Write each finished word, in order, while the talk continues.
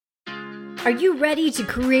Are you ready to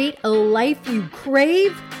create a life you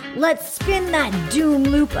crave? Let's spin that doom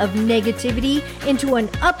loop of negativity into an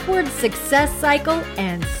upward success cycle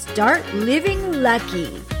and start living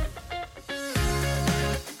lucky.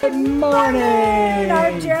 Good morning.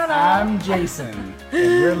 I'm Jana. I'm Jason.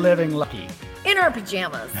 And we're living lucky. In our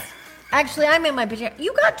pajamas. Actually, I'm in my pajamas.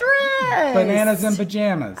 You got dressed. Bananas and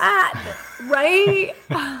pajamas. Right?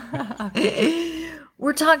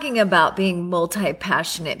 We're talking about being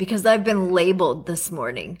multi-passionate because I've been labeled this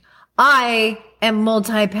morning. I am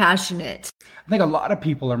multi-passionate. I think a lot of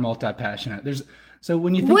people are multi-passionate. So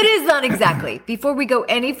when you think What is that exactly? Before we go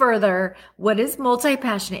any further, what is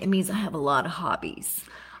multi-passionate? It means I have a lot of hobbies.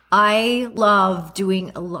 I love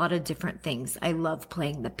doing a lot of different things. I love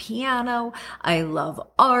playing the piano. I love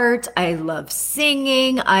art. I love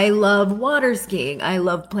singing. I love water skiing. I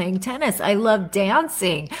love playing tennis. I love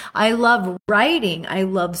dancing. I love writing. I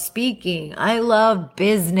love speaking. I love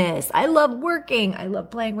business. I love working. I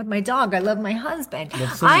love playing with my dog. I love my husband.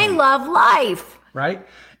 I love life. right?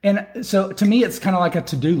 And so to me, it's kind of like a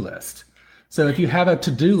to-do list. So if you have a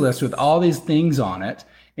to-do list with all these things on it,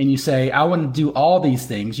 and you say, I want to do all these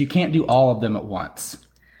things, you can't do all of them at once.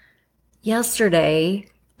 Yesterday,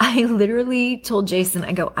 I literally told Jason,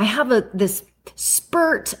 I have this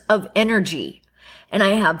spurt of energy and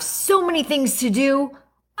I have so many things to do.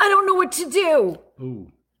 I don't know what to do.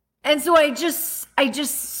 Ooh. And so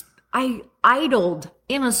I idled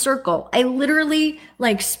in a circle. I literally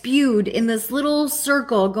spewed in this little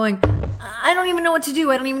circle going, I don't even know what to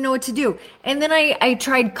do. I don't even know what to do. And then I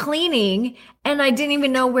tried cleaning and I didn't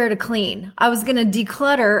even know where to clean. I was going to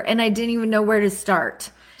declutter and I didn't even know where to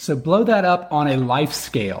start. So blow that up on a life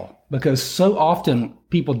scale, because so often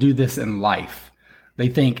people do this in life. They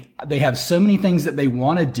think they have so many things that they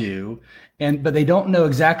want to do, but they don't know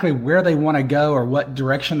exactly where they want to go or what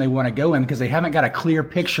direction they want to go in, because they haven't got a clear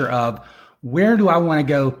picture of where do I want to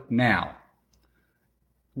go now?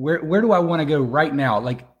 Where do I want to go right now?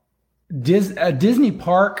 Like a Disney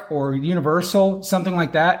park or Universal, something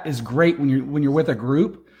like that is great when you're with a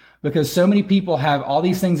group, because so many people have all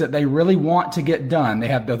these things that they really want to get done. They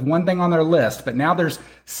have the one thing on their list, but now there's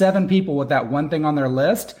 7 people with that one thing on their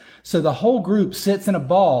list. So the whole group sits in a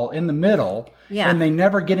ball in the middle, and they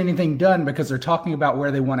never get anything done because they're talking about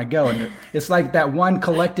where they want to go. And it's like that one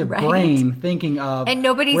collective brain thinking of, and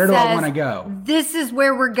nobody where says, do I want to go? This is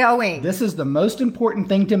where we're going. This is the most important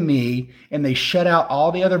thing to me. And they shut out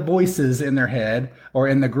all the other voices in their head or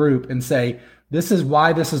in the group and say, this is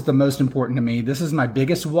why this is the most important to me. This is my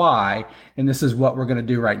biggest why. And this is what we're going to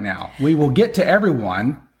do right now. We will get to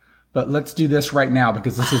everyone, but let's do this right now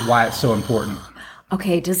because this is why it's so important.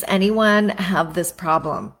 Okay, does anyone have this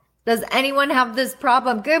problem? Does anyone have this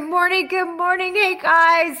problem? Good morning. Hey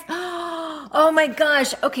guys. Oh my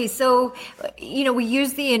gosh. Okay, so you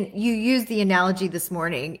used the analogy this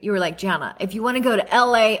morning. You were like, Jana, if you want to go to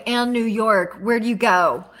LA and New York, where do you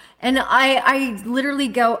go? And I literally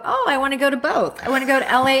go, I want to go to both. I want to go to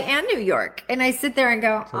LA and New York. And I sit there and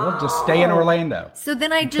go, so we'll just stay in Orlando. So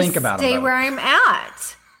then I just stay where I'm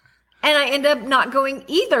at. And I end up not going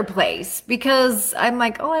either place because I'm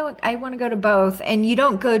like, I want to go to both. And you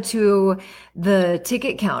don't go to the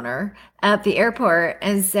ticket counter at the airport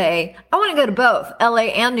and say, I want to go to both LA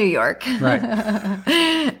and New York. Right.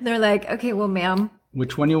 They're like, okay, well, ma'am,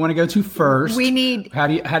 which one do you want to go to first? How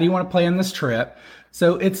do you want to plan this trip?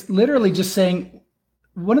 So it's literally just saying,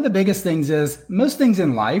 one of the biggest things is most things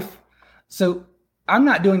in life. So I'm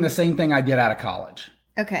not doing the same thing I did out of college.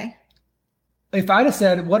 Okay. If I'd have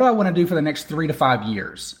said, what do I want to do for the next 3 to 5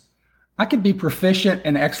 years? I could be proficient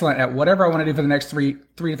and excellent at whatever I want to do for the next three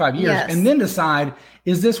to 5 years, and then decide,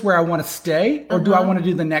 is this where I want to stay, or do I want to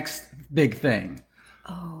do the next big thing?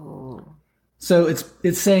 Oh. So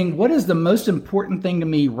it's saying, what is the most important thing to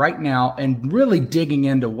me right now, and really digging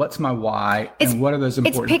into what's my why and what are those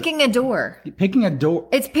important It's picking a door. Picking a door.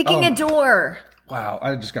 It's picking a door. Wow,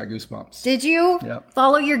 I just got goosebumps. Did you? Yep.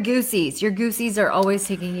 Follow your goosies. Your goosies are always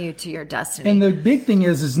taking you to your destiny. And the big thing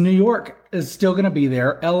is New York is still going to be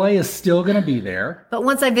there. LA is still going to be there. But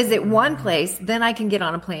once I visit one place, then I can get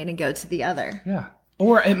on a plane and go to the other. Yeah.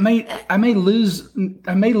 Or I may lose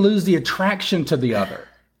the attraction to the other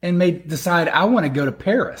and may decide I want to go to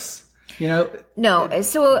Paris. No.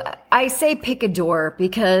 So I say pick a door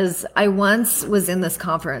because I once was in this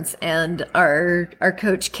conference and our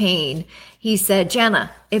coach Kane, he said,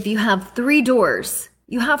 Jana, if you have 3 doors,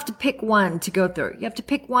 you have to pick one to go through. You have to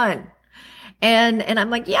pick one. And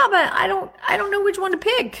I'm like, yeah, but I don't know which one to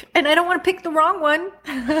pick. And I don't want to pick the wrong one.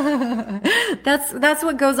 That's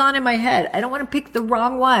what goes on in my head. I don't want to pick the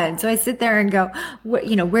wrong one. So I sit there and go,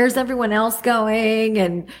 where's everyone else going?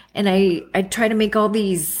 And I try to make all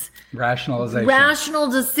these Rationalization. rational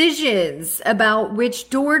decisions about which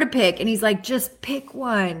door to pick. And he's like, just pick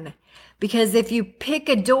one. Because if you pick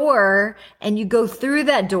a door and you go through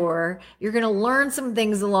that door, you're going to learn some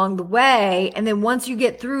things along the way. And then once you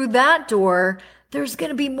get through that door, there's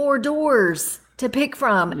going to be more doors to pick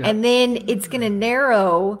from. Yeah. And then it's going to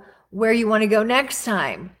narrow where you want to go next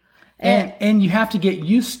time. And you have to get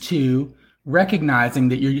used to recognizing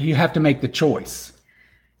that you have to make the choice.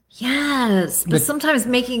 Yes, but sometimes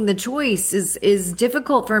making the choice is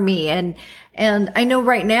difficult for me, and I know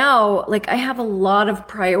right now, like I have a lot of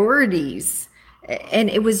priorities, and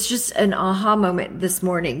it was just an aha moment this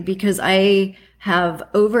morning because I have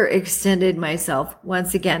overextended myself.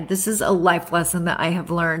 Once again, this is a life lesson that I have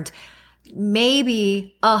learned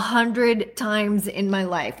maybe 100 times in my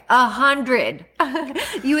life. 100.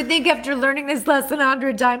 You would think after learning this lesson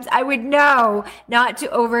 100 times, I would know not to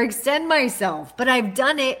overextend myself, but I've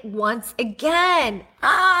done it once again.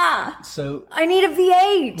 So I need a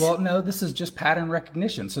V8. Well, no, this is just pattern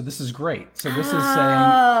recognition. So this is great. So this is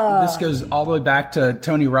saying, this goes all the way back to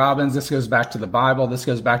Tony Robbins. This goes back to the Bible. This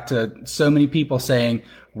goes back to so many people saying,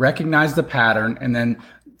 recognize the pattern and then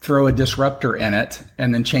throw a disruptor in it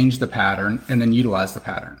and then change the pattern and then utilize the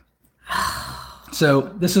pattern. So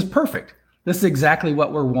this is perfect. This is exactly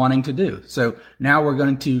what we're wanting to do. So now we're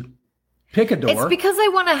going to pick a door. It's because I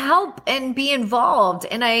want to help and be involved,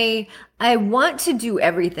 and I want to do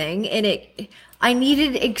everything, and I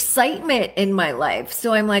needed excitement in my life.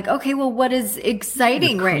 So I'm like, okay, well, what is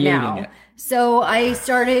exciting right now? It. So I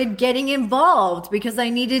started getting involved because I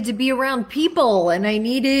needed to be around people, and I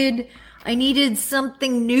needed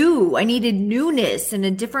something new. I needed newness and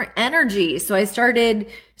a different energy. So I started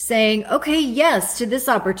saying, okay, yes to this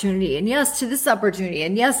opportunity, and yes to this opportunity,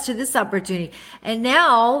 and yes to this opportunity. And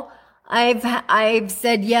now I've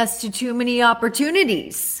said yes to too many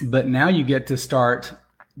opportunities. But now you get to start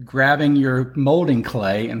grabbing your molding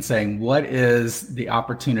clay and saying, what is the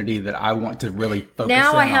opportunity that I want to really focus on?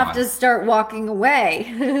 Now I have to start walking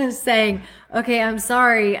away saying, okay, I'm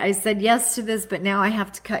sorry. I said yes to this, but now I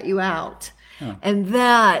have to cut you out. Oh. And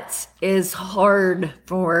that is hard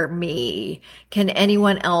for me. Can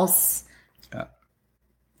anyone else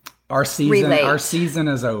Our season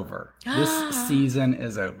is over. This season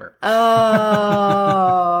is over.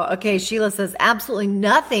 Oh, okay. Sheila says absolutely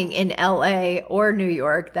nothing in LA or New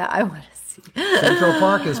York that I want to see. Central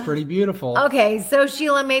Park is pretty beautiful. Okay, so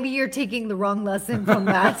Sheila, maybe you're taking the wrong lesson from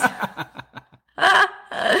that.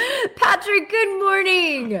 Patrick, good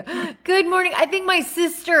morning. Good morning. I think my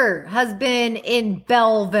sister has been in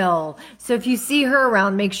Belleville. So if you see her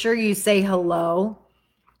around, make sure you say hello.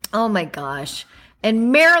 Oh my gosh.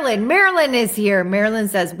 And Marilyn is here. Marilyn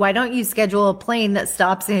says, why don't you schedule a plane that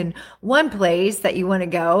stops in one place that you want to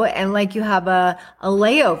go, and like you have a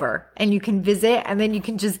layover and you can visit, and then you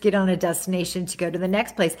can just get on a destination to go to the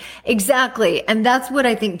next place. Exactly. And that's what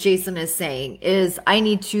I think Jason is saying is I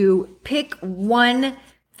need to pick one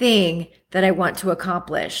thing that I want to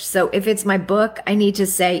accomplish. So if it's my book, I need to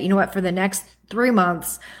say, you know what, for the next 3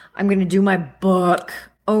 months, I'm going to do my book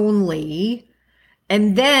only.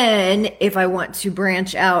 And then if I want to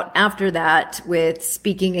branch out after that with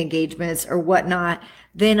speaking engagements or whatnot,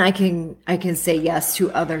 then I can say yes to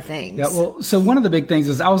other things. Yeah, well, so one of the big things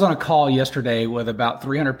is I was on a call yesterday with about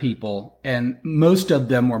 300 people, and most of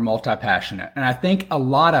them were multi-passionate. And I think a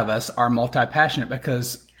lot of us are multi-passionate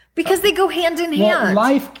because they go hand in hand.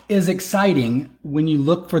 Life is exciting when you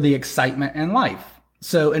look for the excitement in life.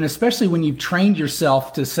 So, and especially when you've trained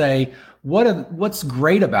yourself to say, what's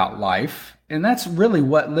great about life? And that's really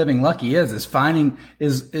what living lucky is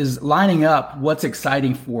lining up what's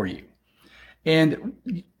exciting for you. And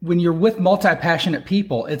when you're with multi-passionate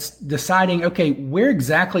people, it's deciding, okay, where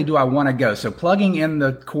exactly do I want to go? So plugging in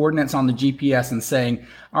the coordinates on the GPS and saying,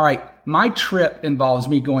 all right, my trip involves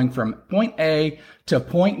me going from point A to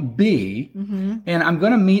point B, and I'm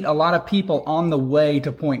going to meet a lot of people on the way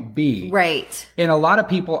to point B. Right. And a lot of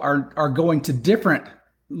people are going to different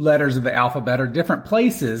letters of the alphabet or different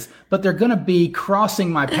places, but they're going to be crossing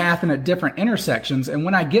my path and at different intersections. And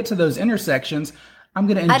when I get to those intersections, I'm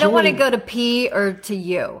going to enjoy. I don't want to go to P or to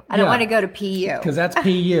U. I don't want to go to PU. Because that's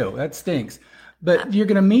PU. That stinks. But you're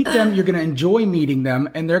going to meet them. You're going to enjoy meeting them.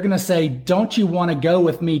 And they're going to say, don't you want to go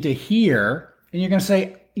with me to here? And you're going to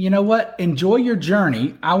say, you know what? Enjoy your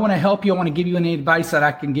journey. I want to help you. I want to give you any advice that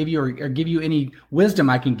I can give you or give you any wisdom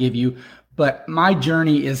I can give you. But my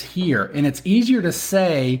journey is here. And it's easier to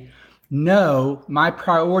say, no, my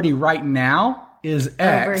priority right now is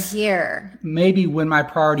X. Over here. Maybe when my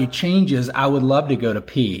priority changes, I would love to go to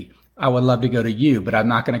P. I would love to go to U, but I'm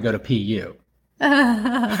not going to go to PU.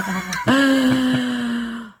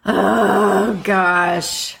 Oh,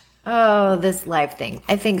 gosh. Oh, this life thing.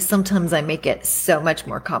 I think sometimes I make it so much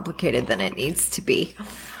more complicated than it needs to be.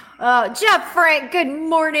 Jeff Frank, good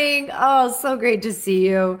morning. Oh, so great to see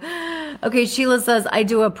you. Okay, Sheila says, I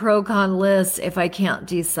do a pro-con list if I can't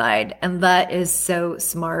decide. And that is so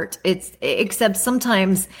smart. Except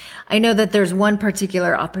sometimes I know that there's one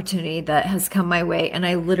particular opportunity that has come my way. And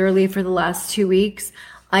I literally, for the last 2 weeks,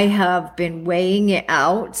 I have been weighing it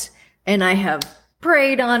out and I have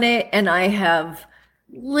prayed on it and I have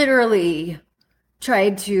literally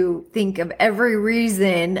tried to think of every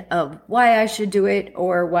reason of why I should do it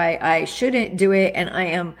or why I shouldn't do it. And I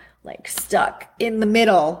am like stuck in the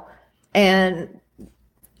middle and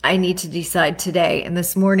I need to decide today. And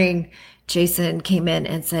this morning, Jason came in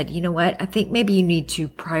and said, you know what? I think maybe you need to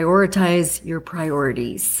prioritize your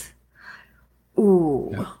priorities. Ooh.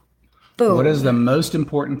 Yeah. Boom. What is the most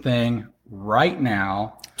important thing right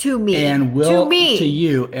now to me and to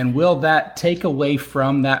you? And will that take away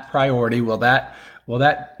from that priority? Will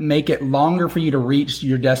that make it longer for you to reach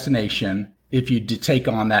your destination if you take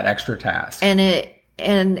on that extra task?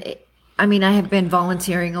 I mean, I have been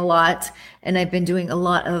volunteering a lot and I've been doing a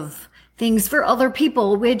lot of things for other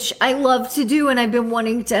people, which I love to do. And I've been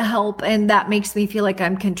wanting to help. And that makes me feel like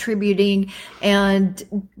I'm contributing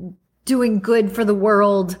and doing good for the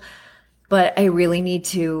world. But I really need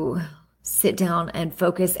to sit down and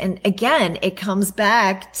focus. And again, it comes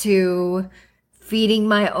back to feeding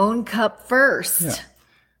my own cup first.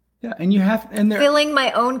 Yeah. And filling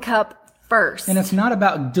my own cup first. And it's not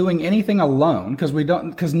about doing anything alone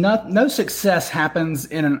because no success happens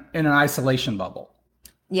in an isolation bubble.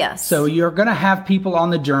 Yes. So you're going to have people on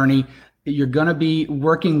the journey. You're going to be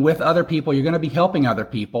working with other people. You're going to be helping other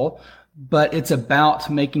people. But it's about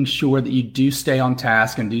making sure that you do stay on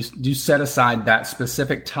task and do set aside that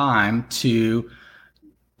specific time to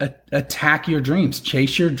attack your dreams,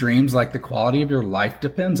 chase your dreams like the quality of your life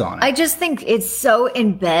depends on it. I just think it's so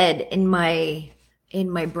in bed in my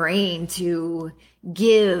brain to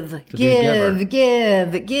give before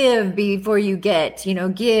you get,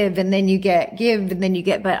 give and then you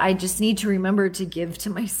get, but I just need to remember to give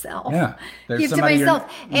to myself. Yeah. Give to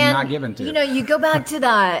myself. And not given to. You go back to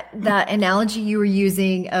that analogy you were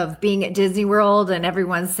using of being at Disney World and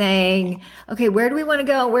everyone saying, okay, where do we want to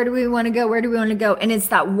go? Where do we want to go? Where do we want to go? And it's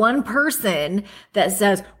that one person that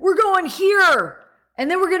says, we're going here. And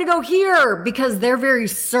then we're going to go here because they're very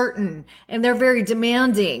certain and they're very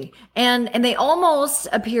demanding and they almost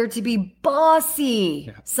appear to be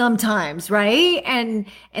bossy sometimes, right? And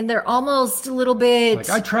they're almost a little bit like,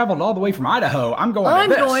 I traveled all the way from Idaho. I'm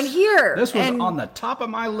going here. This was on the top of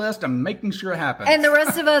my list. I'm making sure it happens. And the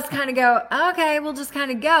rest of us kind of go, okay, we'll just kind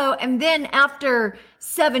of go. And then after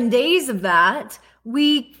 7 days of that,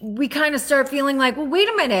 we kind of start feeling like, well, wait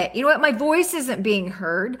a minute. You know what? My voice isn't being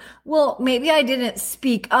heard. Well, maybe I didn't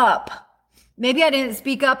speak up. Maybe I didn't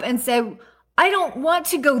speak up and say, I don't want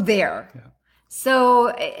to go there. Yeah.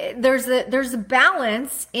 So there's a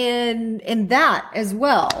balance in that as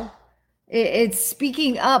well. It's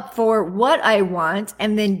speaking up for what I want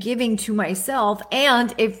and then giving to myself.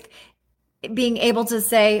 And if being able to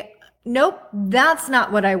say, nope, that's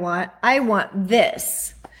not what I want. I want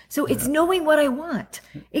this. So it's knowing what I want.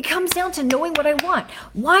 It comes down to knowing what I want.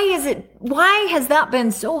 Why has that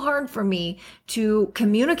been so hard for me to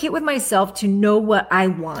communicate with myself to know what I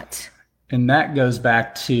want? And that goes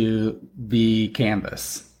back to the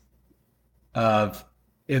canvas of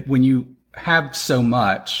when you have so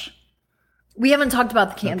much. We haven't talked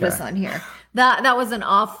about the canvas on here. That was an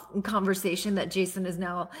off conversation that Jason is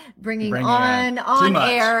now bringing on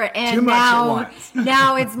air, and now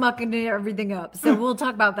it's mucking everything up. So we'll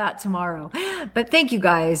talk about that tomorrow. But thank you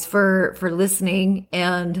guys for listening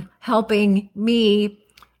and helping me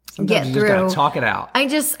get through. Just gotta talk it out.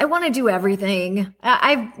 I want to do everything.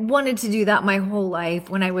 I've wanted to do that my whole life.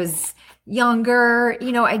 When I was younger,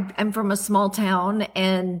 I'm from a small town,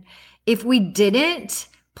 and if we didn't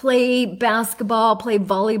play basketball, play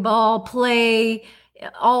volleyball, play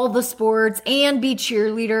all the sports and be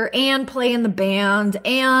cheerleader and play in the band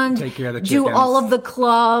and take care of the do all of the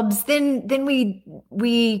clubs, then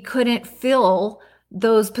we couldn't fill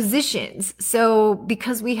those positions. So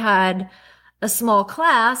because we had a small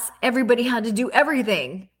class, everybody had to do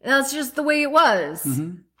everything. That's just the way it was.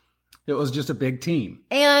 Mm-hmm. It was just a big team.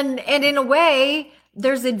 And in a way,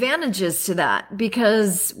 there's advantages to that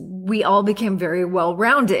because we all became very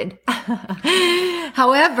well-rounded.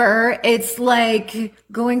 However, it's like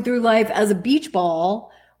going through life as a beach ball,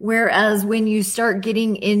 whereas when you start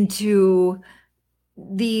getting into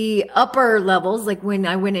the upper levels, like when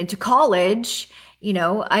I went into college,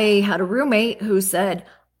 I had a roommate who said,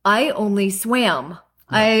 I only swam.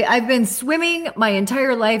 I've been swimming my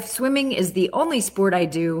entire life. Swimming is the only sport I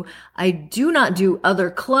do. I do not do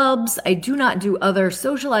other clubs. I do not do other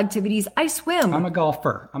social activities. I swim. I'm a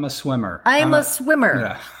golfer. I'm a swimmer. I'm a swimmer.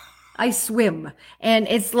 Yeah. I swim. And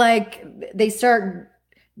it's like they start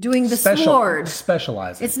doing the sword.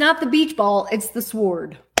 Specializing. It's not the beach ball. It's the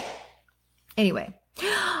sword. Anyway.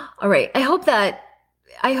 All right. I hope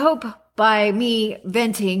by me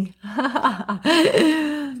venting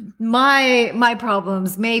my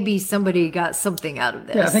problems, maybe somebody got something out of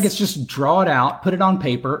this. Yeah, I think it's just draw it out, put it on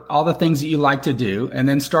paper, all the things that you like to do, and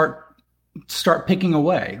then start picking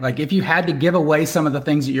away. Like if you had to give away some of the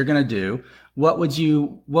things that you're going to do,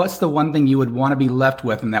 what's the one thing you would want to be left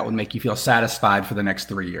with and that would make you feel satisfied for the next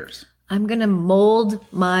 3 years? I'm going to mold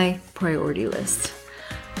my priority list.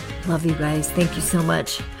 Love you guys. Thank you so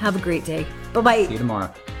much. Have a great day. Bye-bye. See you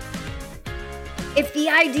tomorrow. If the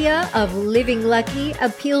idea of living lucky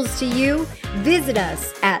appeals to you, visit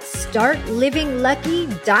us at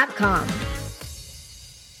startlivinglucky.com.